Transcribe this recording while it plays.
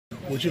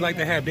Would you like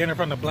to have dinner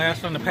from the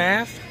blast from the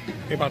past?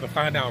 You're about to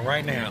find out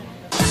right now.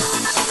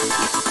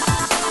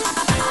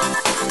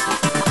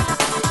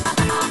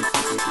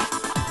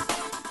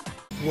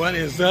 What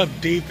is up,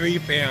 D3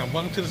 fam?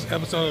 Welcome to this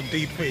episode of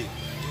D3.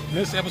 In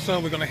this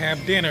episode, we're going to have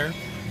dinner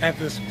at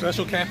this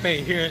special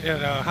cafe here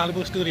at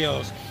Hollywood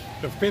Studios,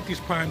 the 50's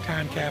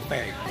Primetime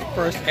Cafe.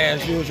 First,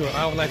 as usual,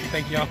 I would like to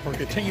thank y'all for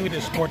continuing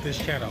to support this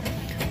channel.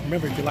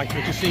 Remember, if you like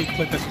what you see,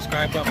 click the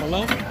subscribe button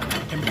below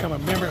and become a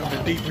member of the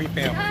D3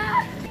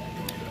 family.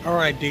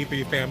 Alright,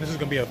 D3 fam, this is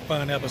going to be a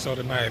fun episode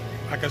tonight.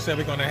 Like I said,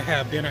 we're going to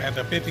have dinner at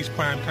the 50's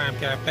Primetime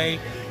Cafe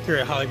here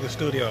at Hollywood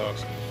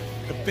Studios.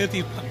 The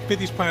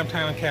 50's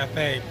Primetime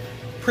Cafe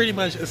pretty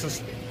much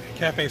is a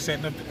cafe set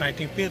in the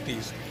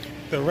 1950s.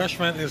 The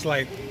restaurant is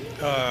like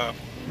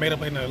made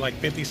up in the like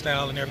 50s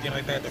style and everything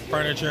like that. The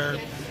furniture,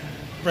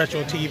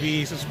 retro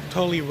TVs, it's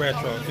totally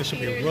retro. It should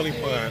be really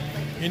fun.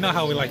 You know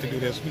how we like to do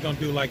this. We're going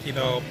to do like, you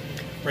know,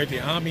 rate the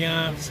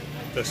ambiance,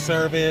 the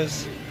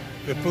service,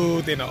 the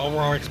food, and the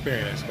overall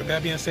experience. With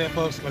that being said,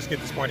 folks, let's get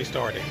this party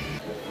started.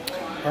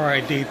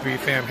 Alright, D3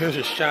 fam, here's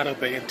a shot of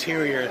the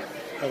interior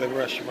of the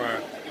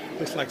restaurant.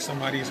 Looks like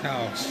somebody's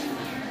house.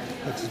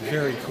 Looks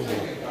very cool.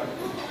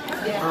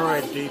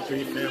 Alright,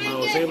 D3 fam, I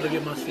was able to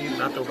get my seat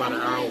after about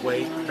an hour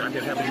wait. I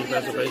didn't have any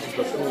reservations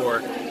before.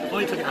 It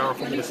only took an hour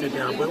for me to sit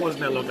down, but it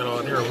wasn't that long at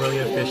all. They were really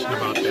efficient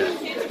about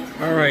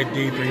that. Alright,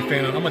 D3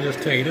 fam, I'm going to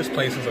just tell you, this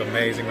place is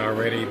amazing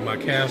already. My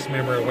cast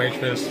member,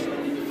 waitress,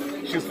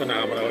 she's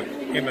phenomenal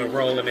in the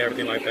role and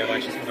everything like that.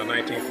 Like she's from the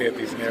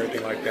 1950s and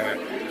everything like that.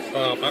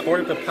 I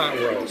ordered the pot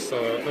roast, so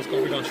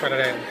we're going to try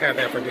to have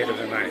that for dinner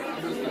tonight.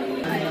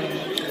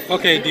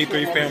 Okay,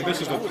 D3 fam,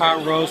 this is the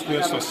pot roast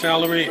with some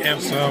celery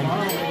and some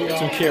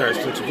carrots.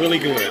 It's really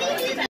good.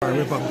 Alright,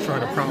 we're about to try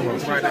the pot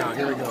roast right now.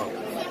 Here we go.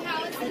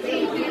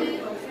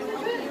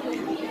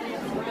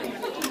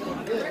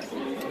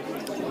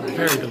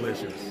 Very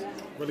delicious.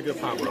 Really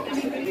good pot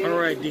roast.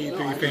 Alright,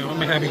 D3 fam, I'm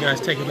going to have you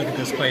guys take a look at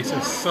this place.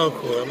 It's so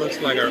cool. It looks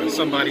like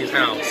somebody's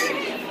house.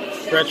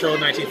 Retro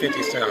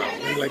 1950s style.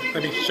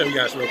 Let me show you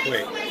guys real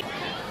quick.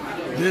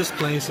 This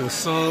place is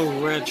so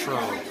retro.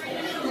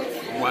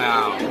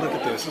 Wow, look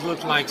at this. It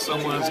looks like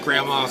someone's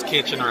grandma's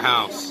kitchen or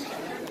house.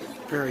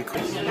 Very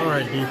cool.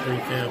 Alright,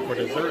 D3 fam, for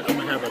dessert, I'm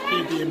going to have a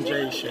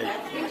PB&J shake.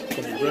 It's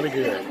going to be really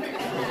good.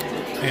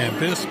 And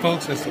this,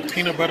 folks, is the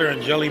peanut butter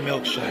and jelly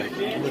milkshake.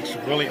 It looks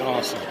really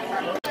awesome.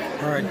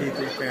 Alright,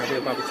 D3 fam, we're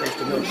about to taste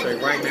the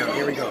milkshake right now.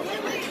 Here we go.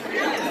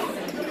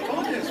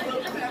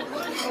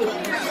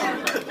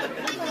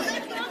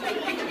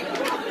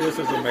 This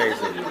is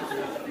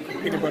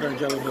amazing. Peanut butter and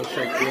jelly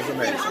milkshake is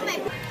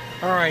amazing.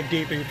 Alright,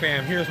 D3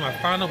 fam, here's my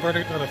final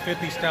verdict of the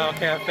 50s style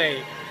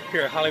cafe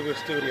here at Hollywood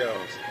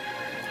Studios.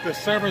 The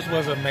service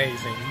was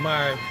amazing.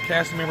 My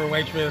cast member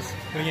waitress,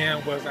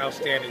 Leanne, was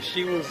outstanding.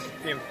 She was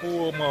in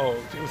full mode.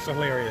 It was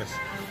hilarious.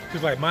 She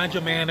was like, mind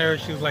your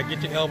manners. She was like,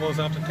 get your elbows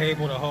off the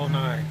table, the whole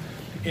nine.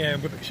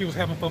 And she was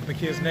having fun with the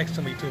kids next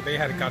to me too. They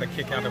got a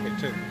kick out of it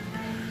too.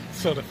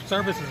 So the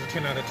service is a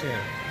 10 out of 10.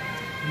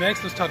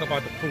 Next, let's talk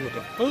about the food.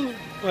 The food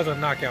was a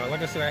knockout.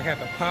 Like I said, I had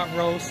the pot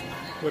roast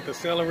with the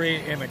celery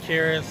and the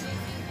carrots.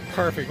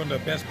 Perfect. One of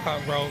the best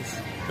pot roasts,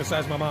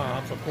 besides my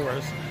mom's, of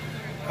course,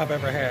 I've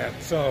ever had.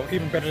 So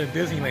even better than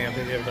Disneyland,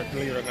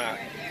 believe it or not.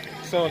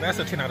 So that's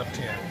a 10 out of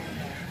 10.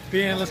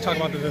 Then let's talk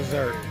about the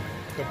dessert.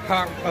 The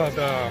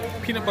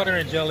peanut butter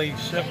and jelly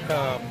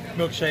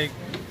milkshake,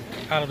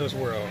 out of this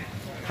world.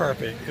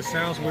 Perfect. It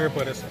sounds weird,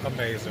 but it's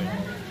amazing.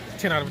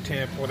 10 out of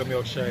 10 for the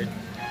milkshake.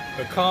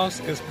 The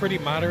cost is pretty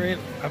moderate.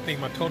 I think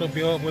my total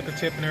bill with the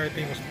tip and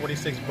everything was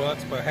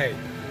 $46, but hey,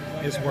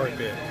 it's worth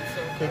it.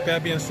 With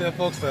that being said,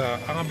 folks, the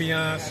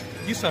ambiance,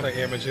 you saw the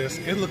images.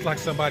 It looked like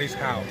somebody's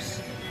house.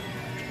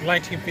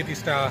 1950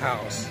 style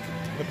house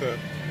with the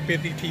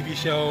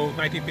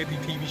 1950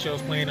 TV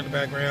shows playing in the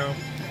background,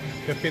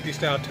 the 50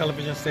 style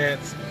television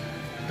sets,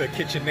 the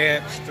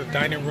kitchenettes, the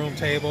dining room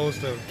tables,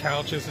 the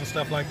couches and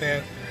stuff like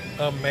that.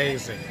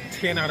 Amazing.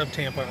 10 out of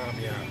 10 for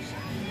ambiance.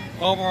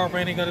 Overall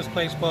rating of this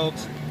place,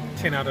 folks,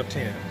 10 out of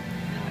 10.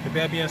 With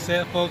that being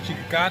said, folks, you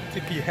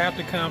have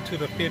to come to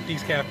the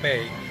 50's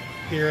Cafe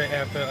here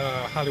at the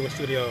Hollywood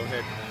Studios,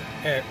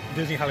 at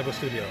Disney Hollywood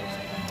Studios.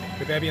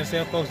 With that being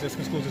said, folks, this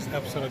concludes this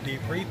episode of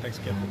D3. Thanks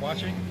again for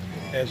watching.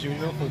 As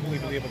usual,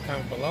 please leave a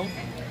comment below.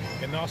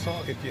 And also,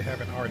 if you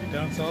haven't already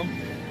done so,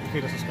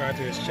 please subscribe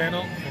to this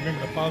channel. And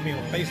remember to follow me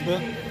on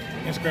Facebook,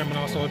 Instagram, and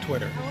also on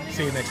Twitter.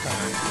 See you next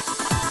time.